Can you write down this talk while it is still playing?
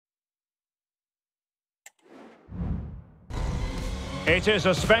It is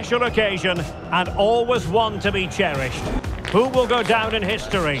a special occasion and always one to be cherished. Who will go down in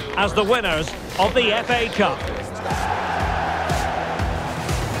history as the winners of the FA Cup?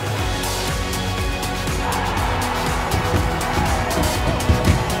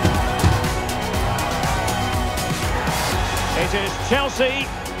 It is Chelsea,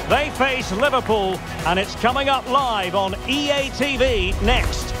 they face Liverpool, and it's coming up live on EA TV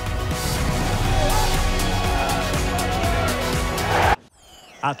next.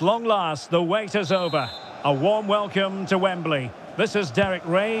 At long last, the wait is over. A warm welcome to Wembley. This is Derek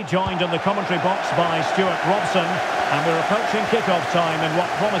Ray, joined in the commentary box by Stuart Robson, and we're approaching kick-off time in what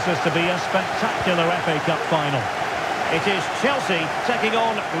promises to be a spectacular FA Cup final. It is Chelsea taking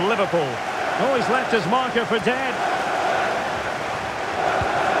on Liverpool. Oh, he's left his marker for dead.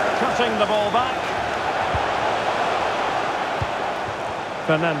 Cutting the ball back.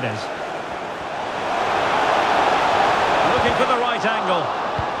 Fernandes. Looking for the right angle.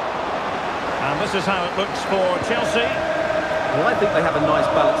 And this is how it looks for Chelsea. Well, I think they have a nice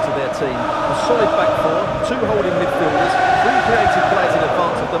balance to their team. A solid back four, two holding midfielders, three creative players in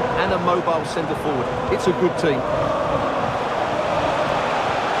advance of them, and a mobile centre-forward. It's a good team. A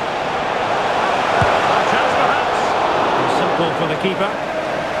chance perhaps. Simple for the keeper.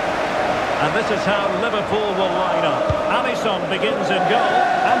 And this is how Liverpool will line up. Alisson begins in goal.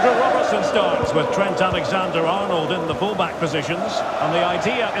 Andrew Robertson starts with Trent Alexander-Arnold in the fullback positions. And the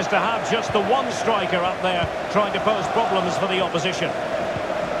idea is to have just the one striker up there trying to pose problems for the opposition.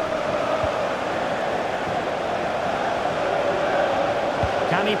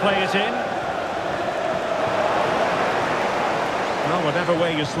 Can he play it in? Well, whatever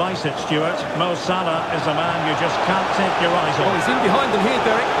way you slice it, Stuart, Mo Salah is a man you just can't take your eyes off. Oh, he's in behind them here,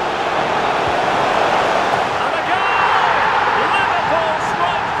 Derek.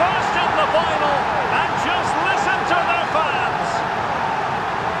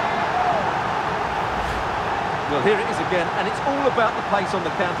 Well, here it is again, and it's all about the pace on the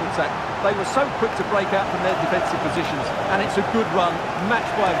counter-attack. They were so quick to break out from their defensive positions, and it's a good run,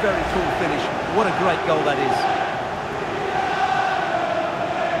 matched by a very cool finish. What a great goal that is.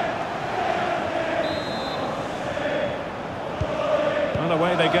 And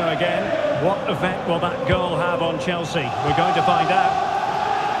away they go again. What effect will that goal have on Chelsea? We're going to find out.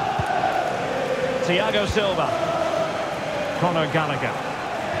 Thiago Silva. Conor Gallagher.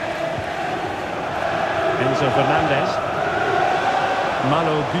 Enzo Fernandez.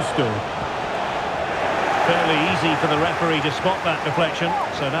 Malo Gusto. Fairly easy for the referee to spot that deflection.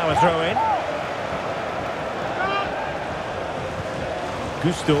 So now a throw in.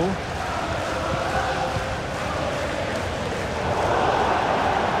 Gusto.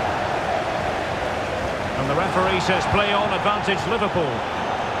 And the referee says play on, advantage Liverpool.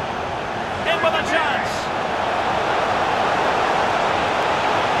 In with a chance.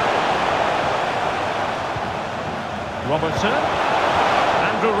 Robertson.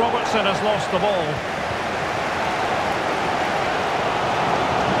 Andrew Robertson has lost the ball.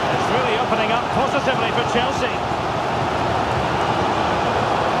 It's really opening up positively for Chelsea.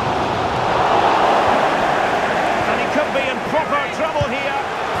 And he could be in proper trouble here.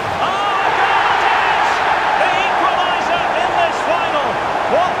 Oh, God, it is! The equaliser in this final.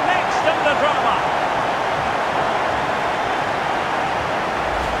 What next in the drama?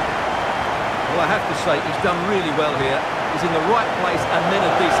 Well, I have to say, he's done really well here. He's in the right place and then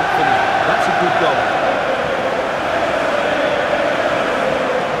a decent finish. That's a good goal.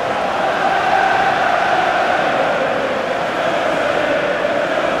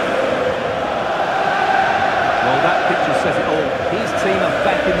 Well, that picture says it all. His team are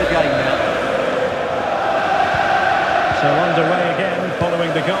back in the game now. So underway again,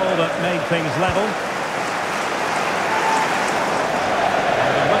 following the goal that made things level.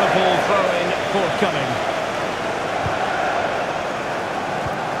 Liverpool throwing forthcoming.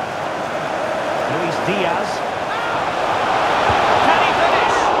 Luis Diaz. Can he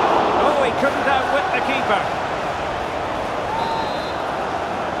finish? Oh, he couldn't outwit the keeper.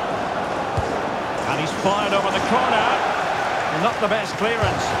 And he's fired over the corner. Not the best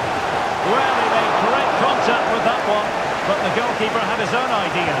clearance. Well, he made great contact with that one, but the goalkeeper had his own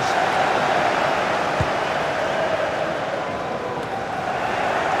ideas.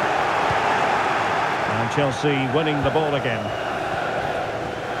 Chelsea winning the ball again.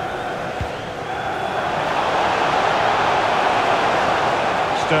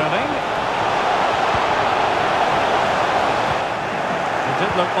 Sterling. It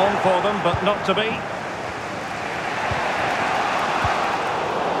did look on for them, but not to be.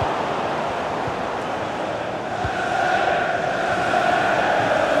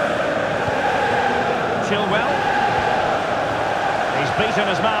 Chilwell. He's beaten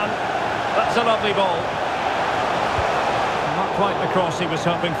his man. That's a lovely ball. Not quite the cross he was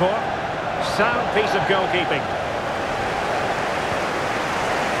hoping for. Sound piece of goalkeeping.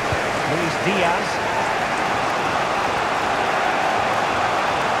 Luis Diaz.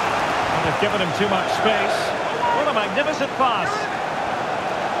 And they've given him too much space. What a magnificent pass.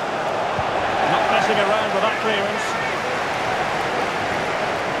 Not messing around with that clearance.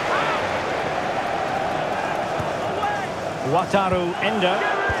 Wataru Endo.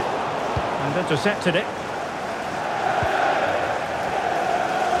 And intercepted it.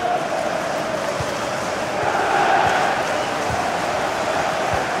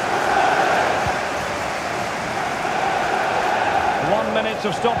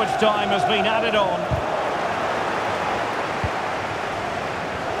 Of stoppage time has been added on.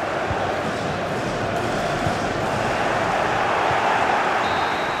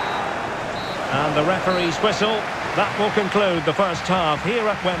 And the referee's whistle. That will conclude the first half here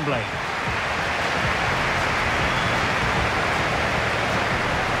at Wembley.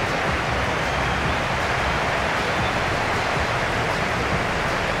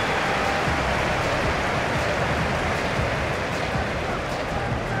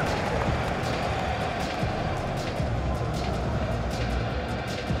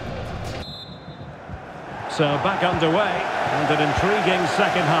 So back underway, and an intriguing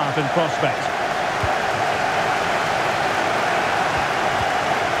second half in prospect.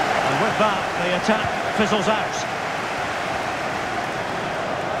 And with that, the attack fizzles out.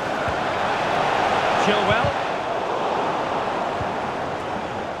 Chilwell.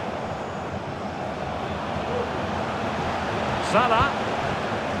 Salah.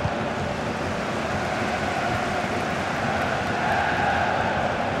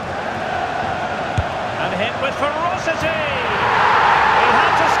 Hit with ferocity. He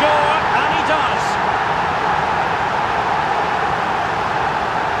had to score, and he does.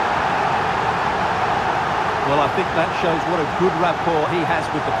 Well, I think that shows what a good rapport he has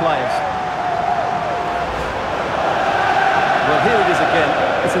with the players. Well, here it is again.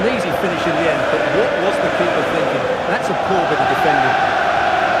 It's an easy finish in the end, but what was the keeper thinking? That's a poor bit of defending.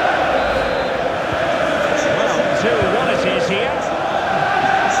 Well, 2-1 it is here.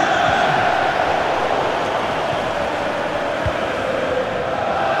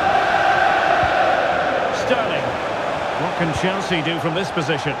 What can Chelsea do from this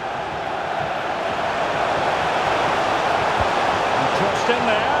position? And crossed in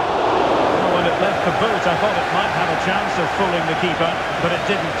there. Oh, when it left the boot, I thought it might have a chance of fooling the keeper, but it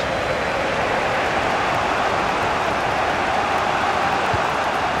didn't.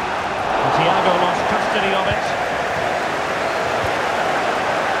 And Thiago lost custody of it.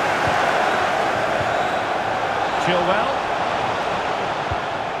 Chilwell.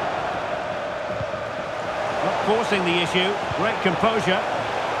 Forcing the issue, great composure.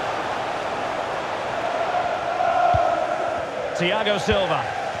 Thiago Silva.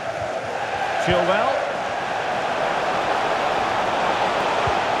 Chilwell.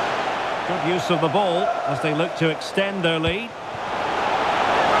 Good use of the ball as they look to extend their lead.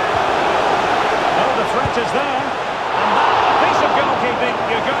 Oh, the threat is there. And that, a piece of goalkeeping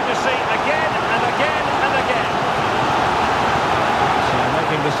you're going to see again and again and again. So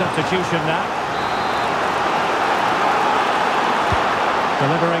making the substitution now.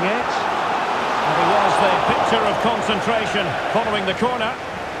 Delivering it. And he was the picture of concentration following the corner.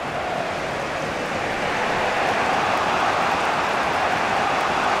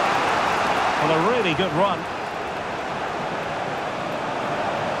 Well, a really good run.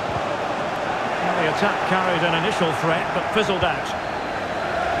 Well, the attack carried an initial threat, but fizzled out.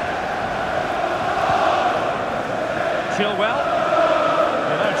 Chilwell.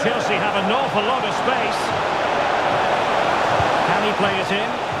 You know, Chelsea have an awful lot of space. Can he play it in?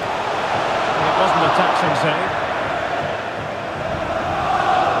 Well, it wasn't a taxing save.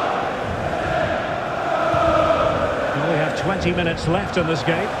 Well, we have 20 minutes left in this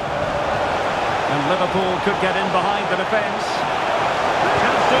game. And Liverpool could get in behind the defence.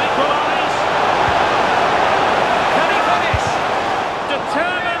 Chance to equalise. Can he finish?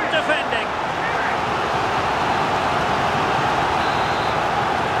 Determined defending.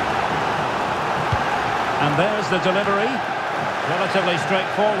 And there's the delivery. Relatively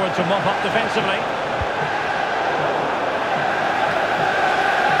straightforward to mop up defensively.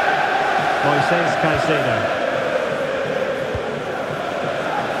 Moises Caicedo.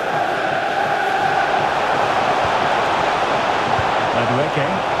 Madueke.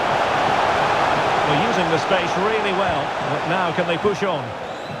 They're using the space really well, but now can they push on?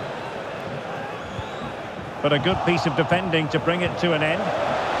 But a good piece of defending to bring it to an end.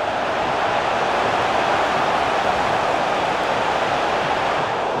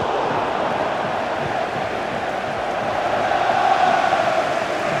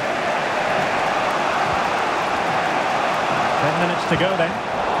 to go then.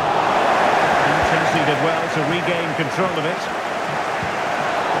 And Chelsea did well to regain control of it.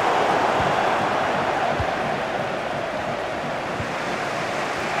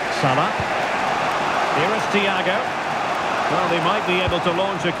 Salah. Here is Thiago. Well, they might be able to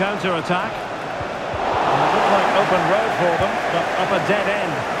launch a counter-attack. It looked like open road for them, but up a dead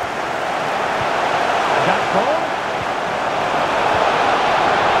end. Gakpo.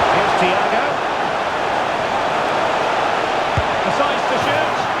 Here's Thiago. Decides to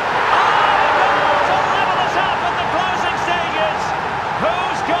shoot. Oh, the goal to level us up in the closing stages.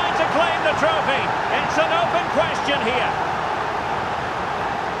 Who's going to claim the trophy? It's an open question here.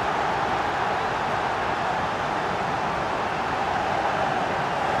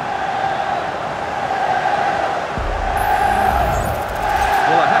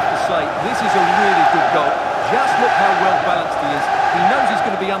 This is a really good goal. Just look how well balanced he is. He knows he's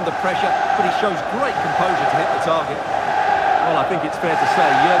going to be under pressure, but he shows great composure to hit the target. Well, I think it's fair to say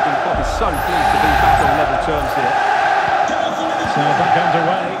Jurgen Klopp is so pleased to be back on level terms here. So back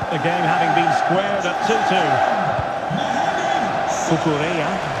underway, the game having been squared at 2-2. Kukureya.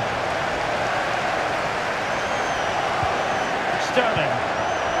 Sterling.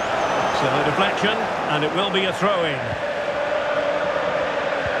 So a deflection, and it will be a throw-in.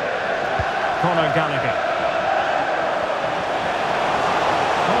 Conor Gallagher.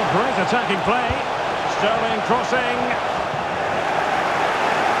 Oh, great attacking play. Sterling crossing.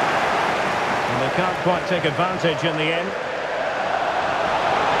 And they can't quite take advantage in the end.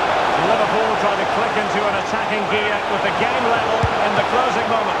 Liverpool trying to click into an attacking gear with the game level in the closing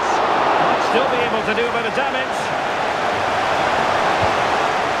moments. Might still be able to do a bit of damage.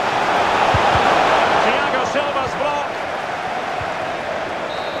 Thiago Silva's block.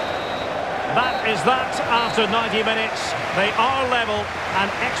 That is that after 90 minutes. They are level and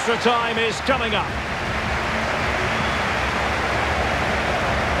extra time is coming up.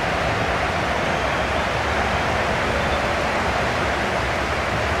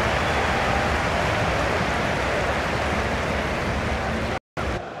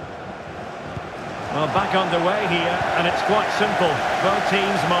 Well, back underway here, and it's quite simple. Both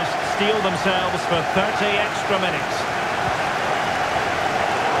teams must steel themselves for 30 extra minutes.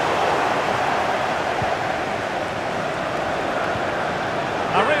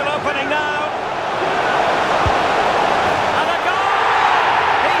 A real opening now. And a goal!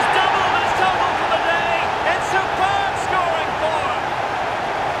 He's doubled his total for the day. It's superb scoring form.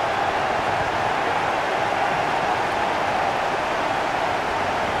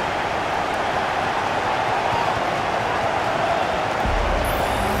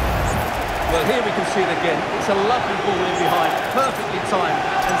 Well, here we can see it again. It's a lovely ball in behind, perfectly timed,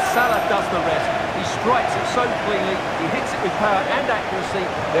 and Salah does the rest. He strikes it so cleanly, he hits it with power and accuracy.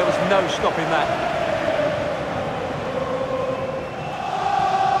 There was no stopping that.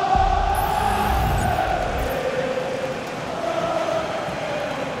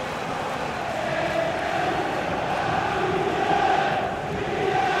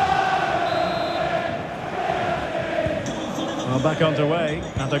 Well, back underway,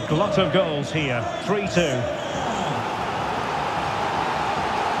 and a glut of goals here. 3-2.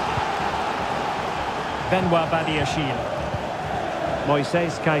 Benoit Badiashile.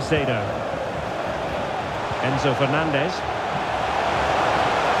 Moises Caicedo. Enzo Fernandez.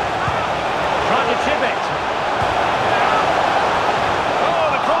 Trying to chip it.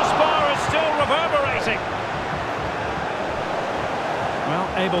 Oh, the crossbar is still reverberating. Well,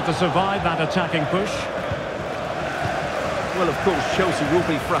 able to survive that attacking push. Well, of course, Chelsea will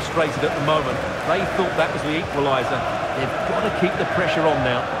be frustrated at the moment. They thought that was the equaliser. They've got to keep the pressure on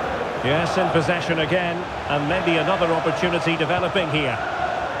now. Yes, in possession again, and maybe another opportunity developing here.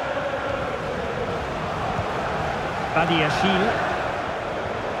 Badiashile.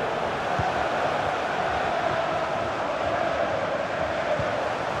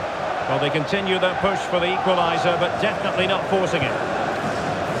 Well, they continue their push for the equaliser, but definitely not forcing it.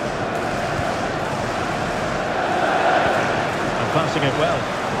 And passing it well.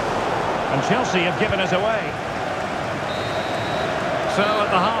 And Chelsea have given it away. So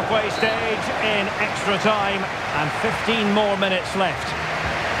at the halfway stage in extra time and 15 more minutes left.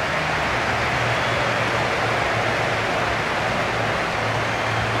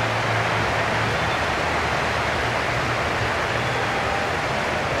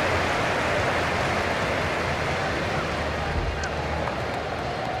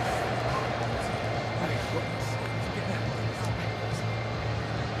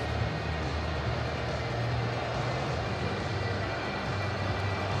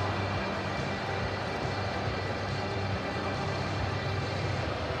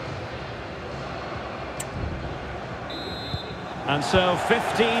 And so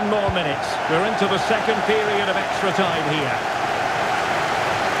 15 more minutes. We're into the second period of extra time here.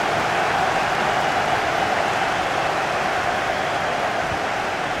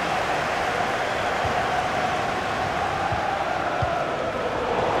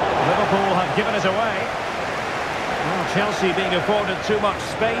 Liverpool have given it away. Well, Chelsea being afforded too much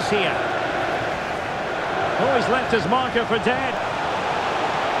space here. Oh, he's left his marker for dead.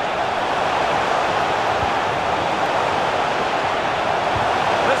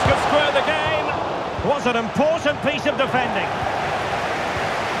 This could square the game. Was an important piece of defending.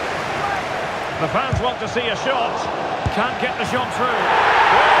 The fans want to see a shot. Can't get the shot through.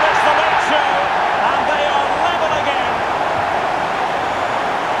 Well, it's the late show, and they are level again.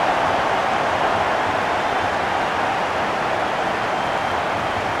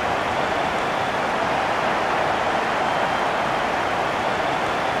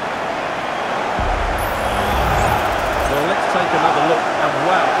 Well, let's take another look. And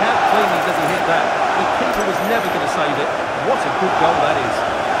wow, how cleanly does he hit that? The keeper was never going to save it. What a good goal that is.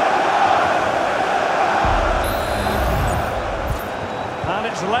 And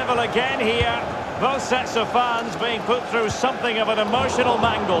it's level again here. Both sets of fans being put through something of an emotional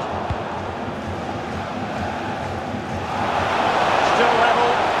mangle. Still level,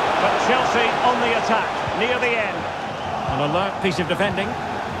 but Chelsea on the attack, near the end. An alert piece of defending.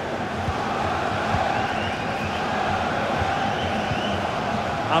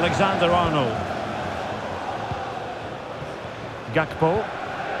 Alexander-Arnold. Gakpo.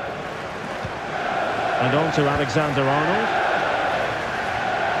 And on to Alexander-Arnold.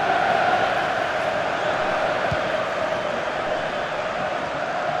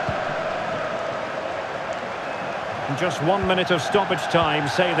 Just 1 minute of stoppage time,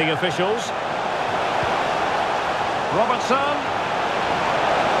 say the officials. Robertson.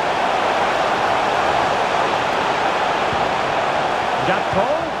 Gakpo.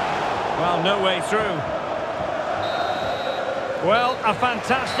 Well, no way through. Well, a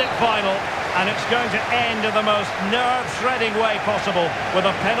fantastic final, and it's going to end in the most nerve-shredding way possible with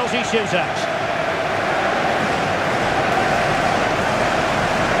a penalty shootout.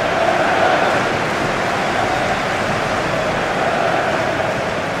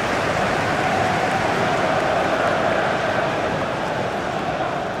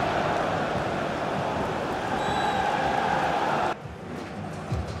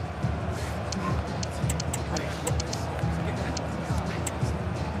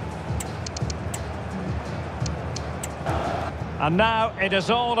 And now it is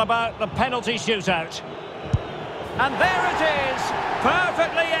all about the penalty shootout. And there it is,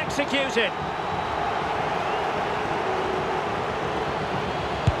 perfectly executed.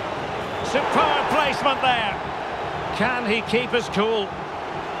 Superb placement there. Can he keep his cool?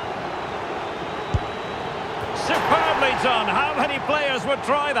 Superbly done. How many players would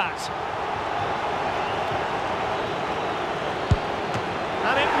try that?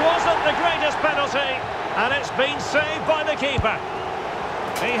 And it wasn't the greatest penalty. And it's been saved by the keeper.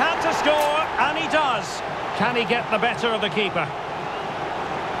 He had to score, and he does. Can he get the better of the keeper?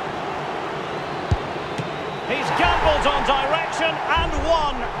 He's gambled on direction and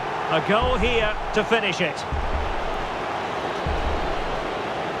won. A goal here to finish it.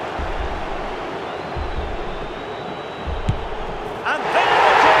 And there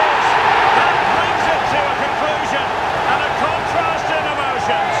it is. That brings it to a conclusion. And a contrast in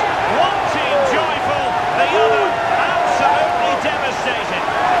emotions. One team joyful, the other absolutely devastated.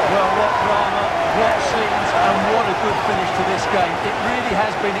 Well, what drama, what scenes, and what a good finish to this game. It really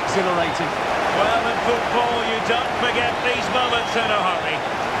has been exhilarating. Well, in football, you don't forget these moments in a hurry.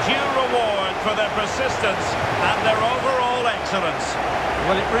 Due reward for their persistence and their overall excellence.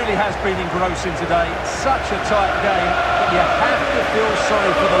 Well, it really has been engrossing today. Such a tight game, but you have to feel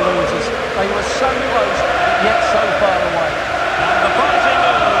sorry for the losers. They were so close, yet so far away. And the party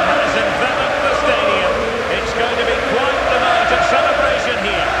mood has enveloped the stadium. It's going to be quite the night of celebration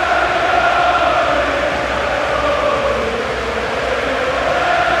here.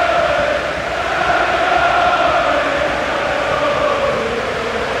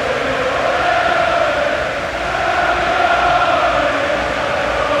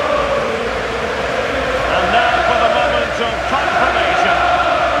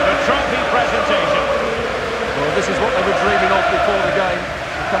 This is what they were dreaming of before the game,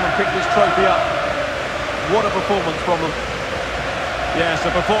 to come and pick this trophy up. What a performance from them. Yes,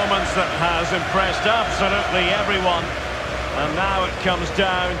 a performance that has impressed absolutely everyone. And now it comes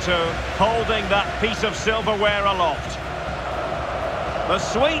down to holding that piece of silverware aloft. The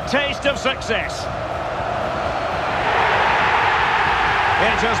sweet taste of success.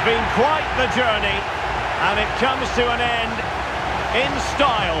 It has been quite the journey, and it comes to an end in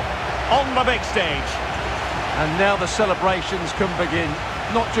style on the big stage. And now the celebrations can begin.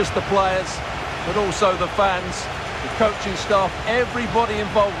 Not just the players, but also the fans, the coaching staff, everybody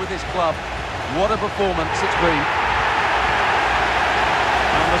involved with this club. What a performance it's been.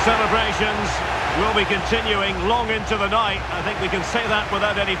 And the celebrations will be continuing long into the night. I think we can say that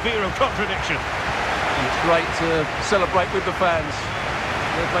without any fear of contradiction. It's great to celebrate with the fans.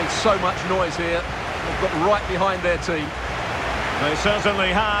 They've made so much noise here. They've got right behind their team. They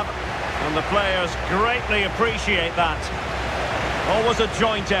certainly have, and the players greatly appreciate that. Always a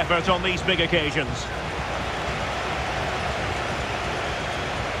joint effort on these big occasions.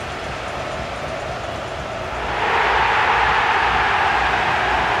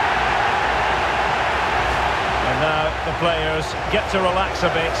 And now the players get to relax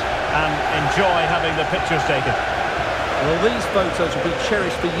a bit and enjoy having the pictures taken. Well, these photos will be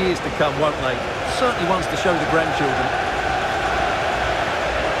cherished for years to come, won't they? Certainly ones to show the grandchildren.